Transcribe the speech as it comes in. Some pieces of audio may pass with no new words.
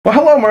Well,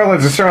 hello,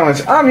 Merlins and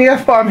Sterlings. I'm the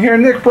F-Bomb here,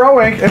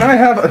 NicBroInc, and I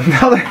have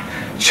another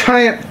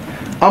giant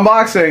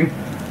unboxing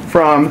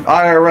from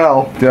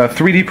IRL, the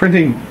 3D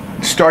printing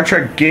Star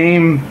Trek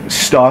game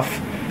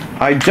stuff.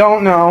 I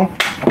don't know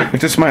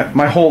if this is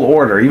my whole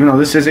order, even though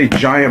this is a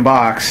giant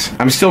box.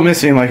 I'm still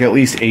missing like at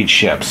least 8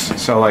 ships.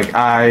 So like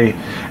I'm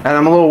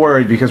a little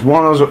worried because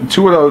one of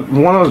those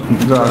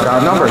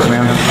numbers,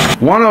 man.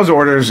 One of those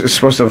orders is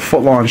supposed to have a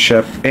foot-long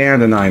ship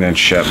and a 9-inch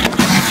ship.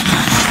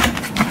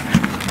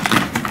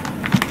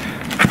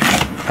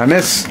 I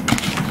miss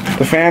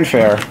the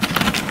fanfare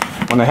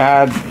when they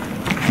had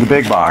the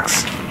big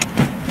box.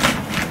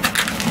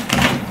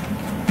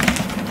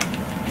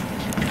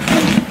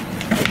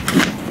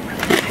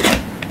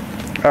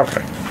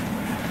 Okay,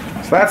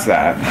 so that's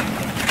that.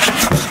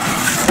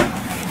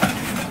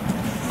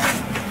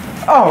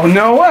 Oh,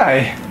 no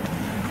way!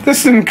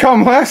 This didn't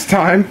come last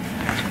time.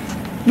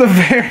 The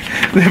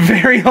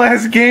very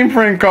last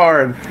Gameprint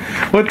card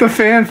with the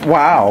fan.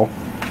 Wow.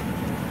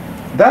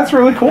 That's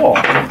really cool.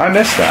 I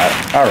missed that.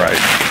 Alright.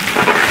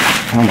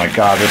 Oh my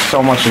god, there's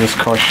so much of this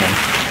cushion.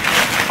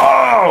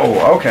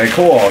 Oh, okay,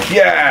 cool.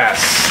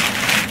 Yes!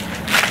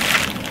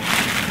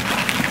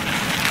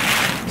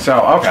 So,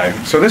 okay.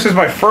 So this is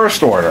my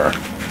first order.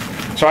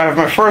 So I have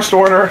my first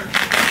order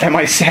and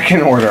my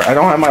second order. I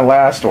don't have my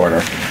last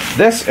order.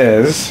 This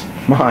is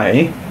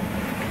my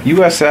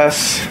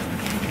USS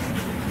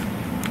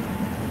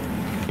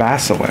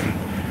Basilian.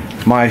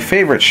 My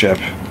favorite ship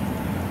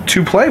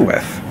to play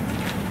with.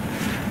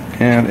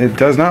 And it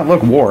does not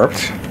look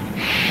warped.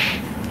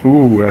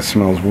 Ooh, that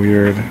smells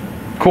weird.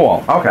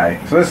 Cool. Okay,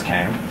 so this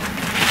came.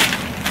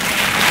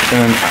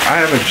 And I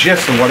have a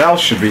gist of what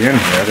else should be in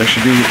here. There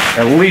should be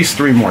at least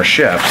 3 more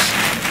ships.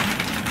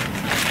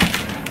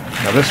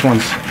 Now this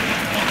one's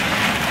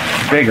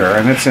bigger,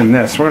 and it's in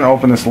this. We're going to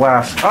open this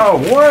last. Oh,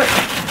 what?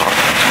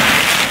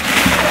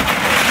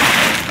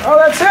 Oh,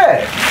 that's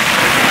it.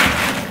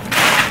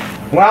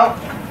 Well,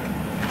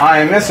 I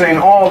am missing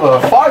all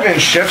the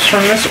 5-inch ships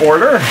from this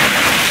order.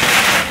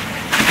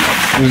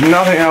 There's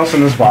nothing else in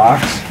this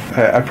box.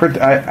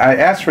 I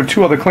asked for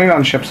 2 other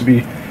Klingon ships to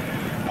be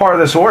part of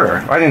this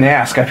order. I didn't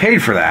ask. I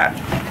paid for that.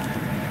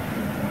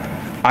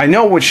 I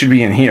know what should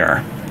be in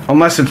here,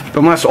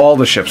 unless all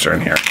the ships are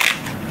in here.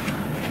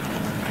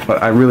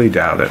 But I really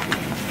doubt it.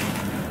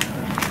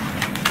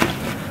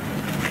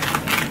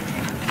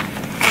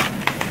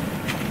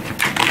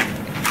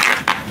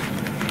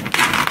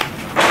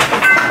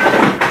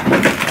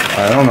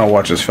 I don't know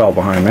what just fell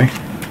behind me.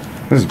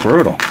 This is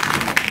brutal.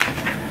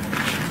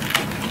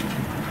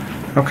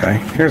 Okay,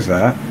 here's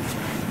that.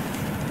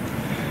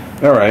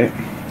 Alright.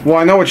 Well,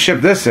 I know what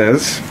ship this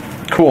is.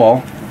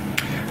 Cool.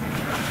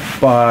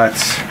 But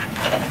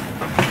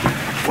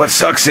what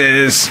sucks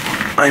is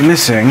I'm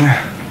missing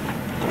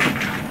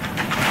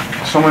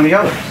so many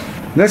others.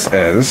 This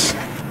is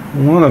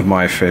one of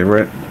my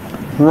favorite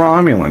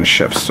Romulan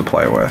ships to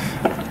play with.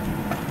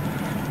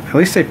 At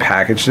least they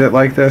packaged it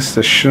like this.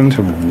 This shouldn't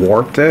have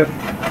warped it.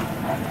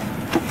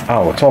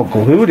 Oh, it's all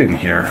glued in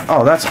here.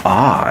 Oh, that's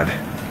odd.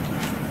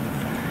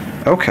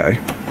 Okay.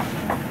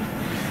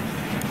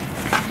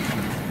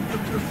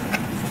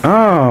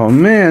 Oh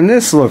man,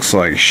 this looks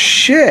like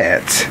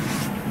shit.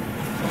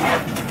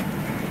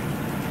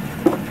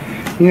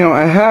 You know,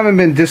 I haven't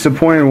been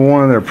disappointed with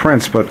one of their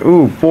prints, but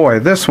ooh boy,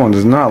 this one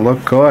does not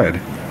look good.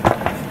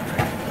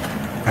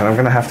 And I'm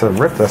gonna have to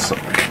rip this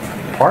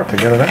apart to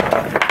get it out.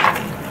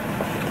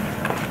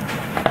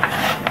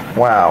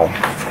 Wow.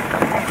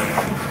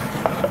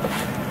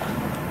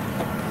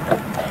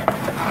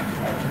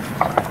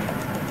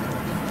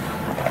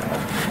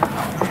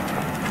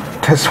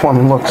 This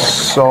one looks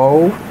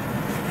so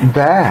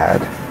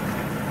bad.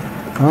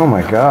 Oh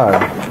my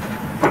god.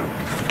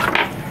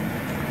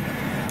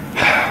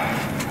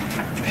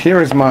 Here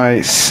is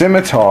my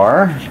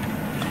Scimitar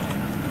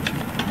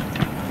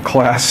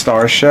class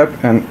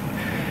starship, and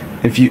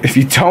if you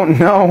don't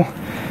know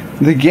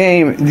the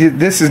game,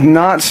 this is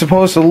not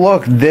supposed to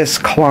look this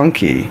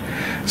clunky.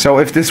 So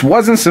if this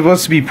wasn't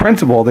supposed to be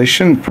printable, they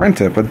shouldn't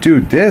print it. But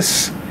dude,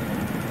 this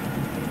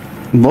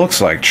looks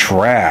like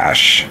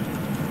trash.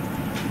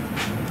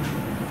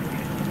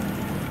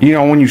 You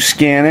know, when you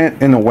scan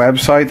it in the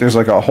website, there's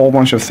like a whole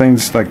bunch of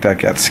things like that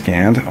get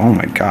scanned. Oh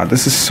my god,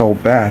 this is so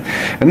bad.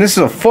 And this is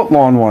a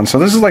foot-long one, so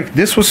this is like,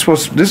 this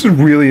is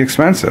really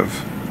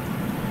expensive.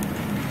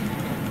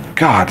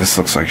 God, this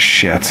looks like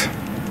shit.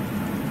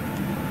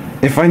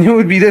 If I knew it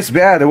would be this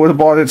bad, I would have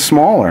bought it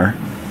smaller.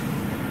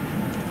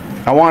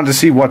 I wanted to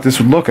see what this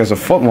would look as a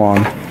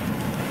foot-long.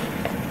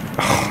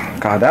 Oh,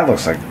 god, that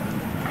looks like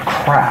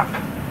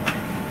crap.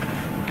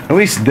 At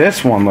least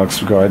this one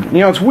looks good. You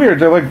know, it's weird.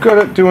 They're like good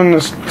at doing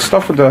this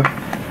stuff with the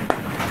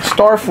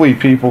Starfleet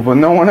people, but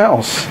no one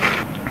else.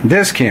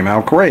 This came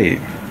out great.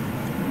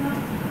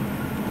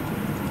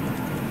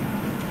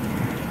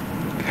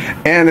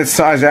 And it's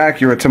size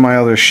accurate to my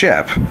other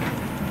ship.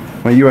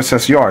 My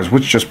USS Yars,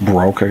 which just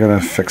broke. I gotta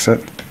fix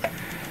it.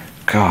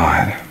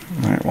 God.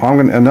 Alright, well,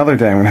 another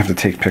day I'm gonna have to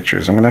take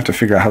pictures. I'm gonna have to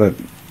figure out how to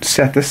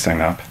set this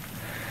thing up.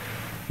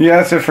 Yeah,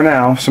 that's it for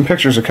now. Some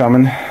pictures are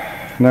coming.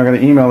 Now I'm going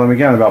to email them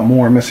again about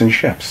more missing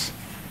ships.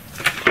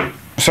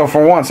 So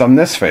for once, I'm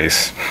this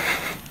face.